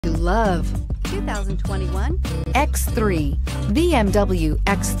love. 2021 X3. BMW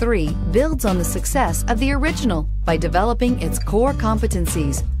X3 builds on the success of the original by developing its core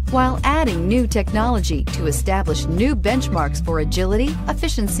competencies while adding new technology to establish new benchmarks for agility,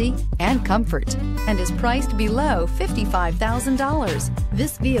 efficiency, and comfort, and is priced below $55,000.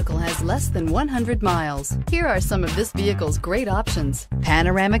 This vehicle has less than 100 miles. Here are some of this vehicle's great options: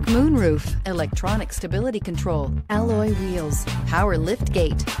 panoramic moonroof, electronic stability control, alloy wheels, power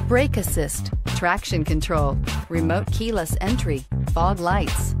liftgate, brake assist, traction control, remote keyless entry, fog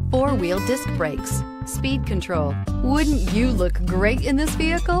lights, four-wheel disc brakes, speed control. Wouldn't you look great in this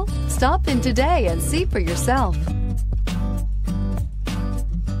vehicle? Stop in today and see for yourself.